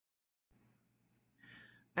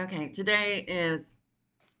Okay, today is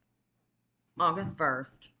August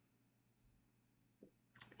 1st,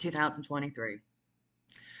 2023.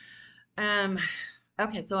 Um,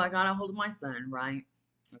 okay, so I got a hold of my son, right?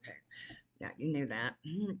 Okay, yeah, you knew that.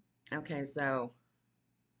 Okay, so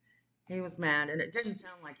he was mad, and it didn't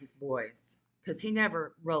sound like his voice, because he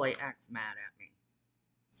never really acts mad at me.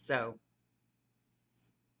 So,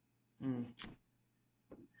 mm,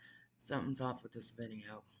 something's off with this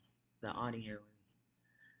video, the audio,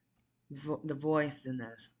 the voice in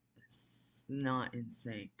this is not in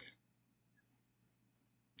sync.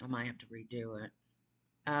 I might have to redo it.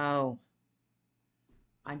 Oh,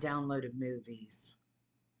 I downloaded movies.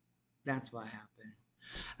 That's what happened.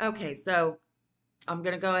 Okay, so I'm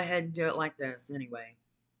going to go ahead and do it like this anyway.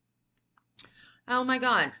 Oh my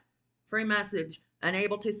God. Free message.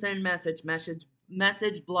 Unable to send message.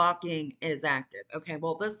 Message blocking is active. Okay,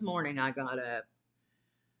 well, this morning I got up.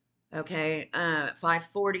 Okay,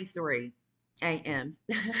 5:43 a.m.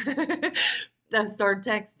 I started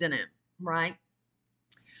texting him, right?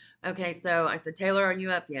 Okay, so I said, Taylor, are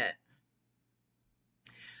you up yet?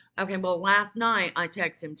 Okay, well, last night I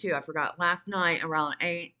texted him too. I forgot. Last night around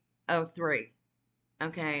 8:03.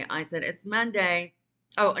 Okay, I said it's Monday.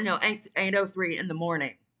 Oh no, 8:03 in the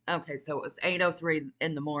morning. Okay, so it was 8:03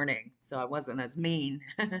 in the morning, so I wasn't as mean.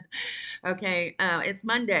 Okay, it's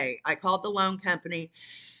Monday. I called the loan company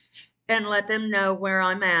and let them know where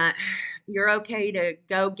I'm at. You're okay to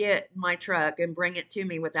go get my truck and bring it to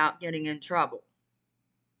me without getting in trouble.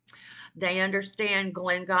 They understand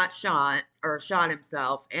Glenn got shot or shot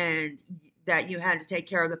himself, and that you had to take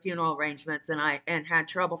care of the funeral arrangements, and I had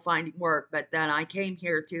trouble finding work, but then I came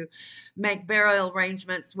here to make burial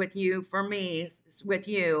arrangements with you for me with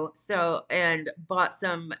you, so, and bought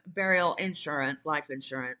some burial insurance, life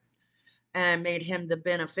insurance, and made him the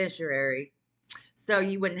beneficiary, so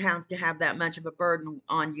you wouldn't have to have that much of a burden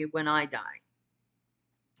on you when I die.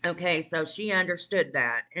 Okay, so she understood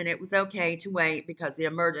that, and it was okay to wait because of the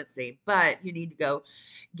emergency, but you need to go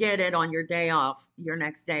get it on your day off, your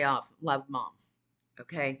next day off. Love, Mom.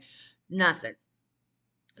 Okay, nothing.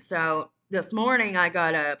 So this morning I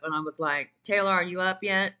got up and I was like, Taylor, are you up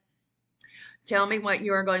yet? Tell me what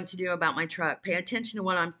you are going to do about my truck. Pay attention to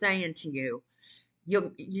what I'm saying to you.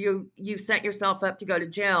 You set yourself up to go to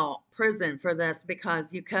jail, prison for this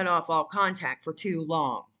because you cut off all contact for too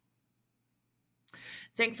long.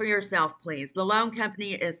 Think for yourself, please. The loan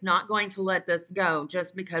company is not going to let this go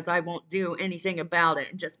just because I won't do anything about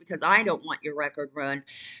it and just because I don't want your record run.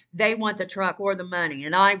 They want the truck or the money,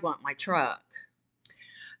 and I want my truck.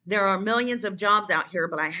 There are millions of jobs out here,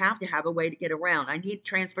 but I have to have a way to get around. I need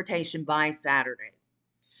transportation by Saturday.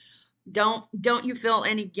 Don't you feel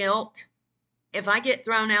any guilt? If I get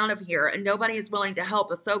thrown out of here and nobody is willing to help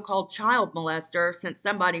a so-called child molester, since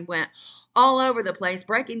somebody went all over the place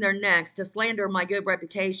breaking their necks to slander my good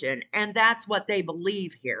reputation, and that's what they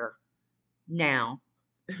believe here now.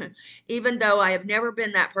 Even though I have never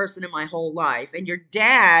been that person in my whole life, and your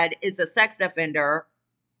dad is a sex offender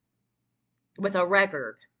with a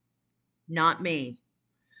record, not me.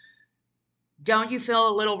 Don't you feel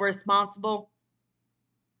a little responsible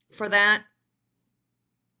for that?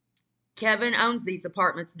 Kevin owns these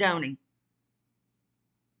apartments, don't he?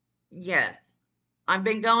 Yes. I've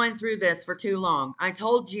been going through this for too long. I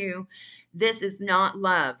told you this is not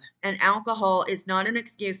love, and alcohol is not an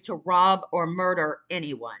excuse to rob or murder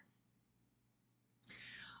anyone.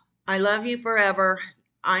 I love you forever.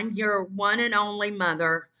 I'm your one and only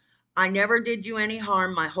mother. I never did you any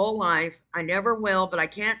harm my whole life. I never will, but I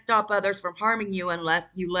can't stop others from harming you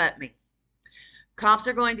unless you let me. Cops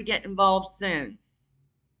are going to get involved soon.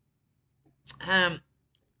 Um,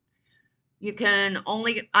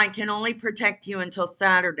 I can only protect you until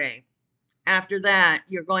Saturday. After that,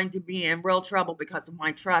 you're going to be in real trouble because of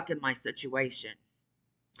my truck and my situation.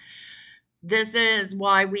 This is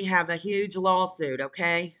why we have a huge lawsuit,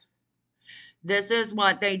 okay? This is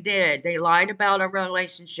what they did. They lied about our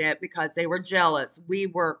relationship because they were jealous. We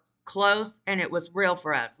were close and it was real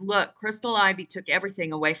for us. Look, Crystal Ivy took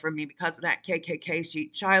everything away from me because of that KKK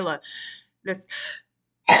sheet. Shyla, this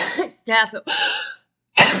staff at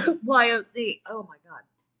YOC. Oh my God.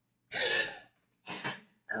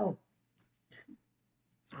 Oh.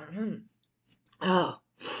 Oh.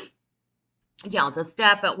 Yeah, the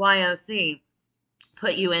staff at YOC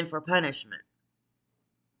put you in for punishment.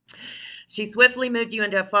 She swiftly moved you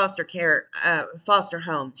into a foster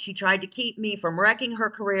home. She tried to keep me from wrecking her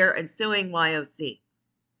career and suing YOC.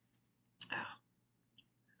 Oh.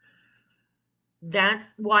 That's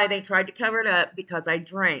why they tried to cover it up, because I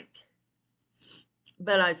drank.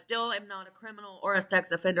 But I still am not a criminal or a sex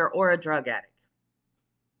offender or a drug addict.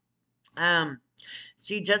 Um,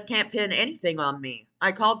 she just can't pin anything on me.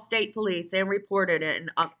 I called state police and reported it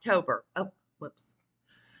in October. Oh, whoops.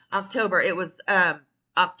 October. It was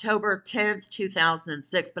October 10th,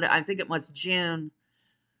 2006, but I think it was June.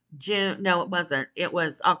 No, it wasn't. It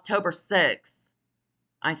was October 6th,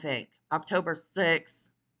 I think. October 6th,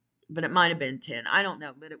 but it might have been 10. I don't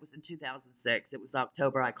know, but it was in 2006. It was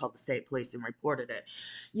October. I called the state police and reported it.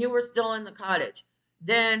 You were still in the cottage.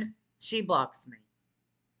 Then she blocks me.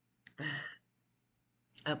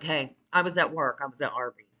 Okay, I was at work. I was at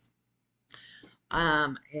Arby's.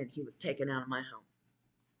 And he was taken out of my home.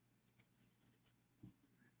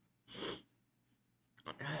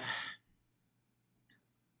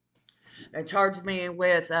 They charged me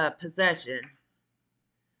with possession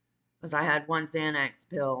because I had one Xanax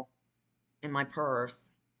pill in my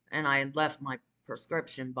purse and I had left my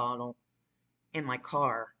prescription bottle in my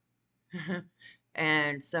car.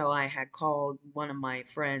 And so I had called one of my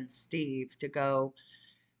friends, Steve, to go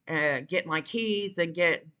get my keys and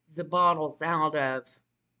get the bottles out of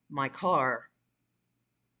my car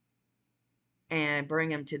and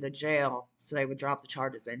bring him to the jail so they would drop the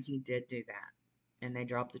charges. And he did do that. And they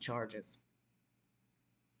dropped the charges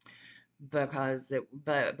because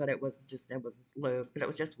it was loose, but it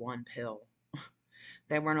was just one pill.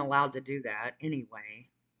 They weren't allowed to do that anyway.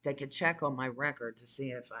 They could check on my record to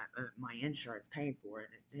see if my insurance paid for it.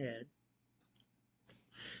 It did.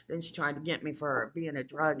 Then she tried to get me for being a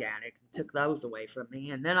drug addict and took those away from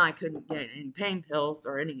me. And then I couldn't get any pain pills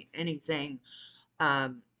or anything,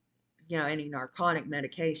 um, any narcotic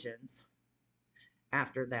medications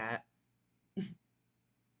after that.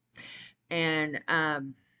 And I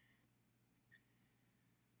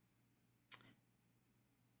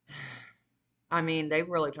mean, they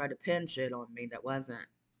really tried to pin shit on me that wasn't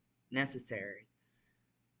necessary.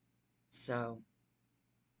 So,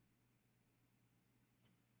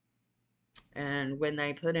 and when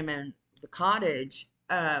they put him in the cottage,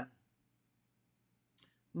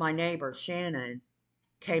 my neighbor Shannon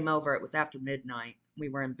came over. It was after midnight. We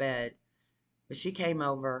were in bed, but she came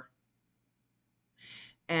over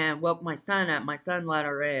and woke my son up. My son let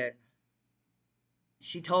her in.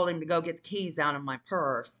 She told him to go get the keys out of my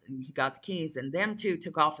purse, and he got the keys, and them two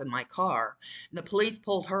took off in my car. And the police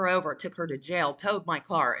pulled her over, took her to jail, towed my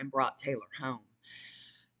car, and brought Taylor home.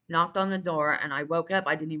 Knocked on the door, and I woke up.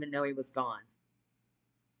 I didn't even know he was gone.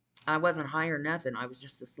 I wasn't high or nothing. I was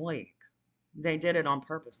just asleep. They did it on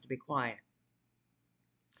purpose to be quiet.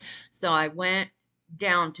 So I went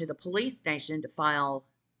down to the police station to file,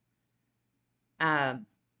 um,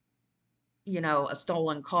 a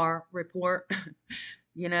stolen car report,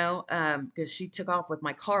 because she took off with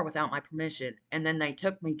my car without my permission. And then they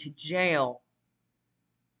took me to jail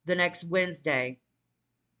the next Wednesday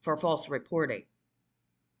for false reporting.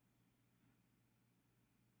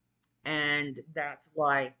 And that's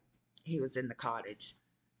why he was in the cottage.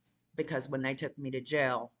 Because when they took me to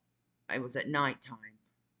jail, it was at nighttime,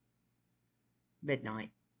 midnight.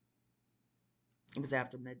 It was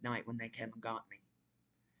after midnight when they came and got me.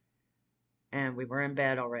 And we were in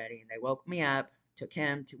bed already, and they woke me up, took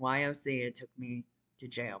him to YOC, and took me to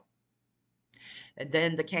jail. And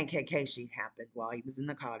then the KKK sheet happened while he was in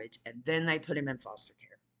the cottage, and then they put him in foster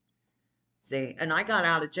care. See, and I got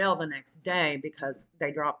out of jail the next day because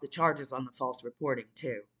they dropped the charges on the false reporting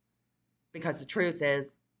too. Because the truth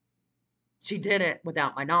is, she did it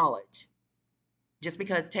without my knowledge. Just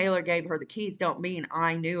because Taylor gave her the keys don't mean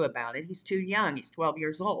I knew about it. He's too young. He's 12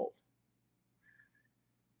 years old.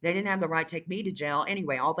 They didn't have the right to take me to jail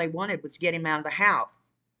anyway. All they wanted was to get him out of the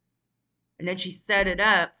house. And then she set it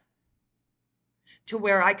up to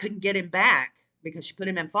where I couldn't get him back because she put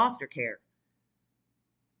him in foster care.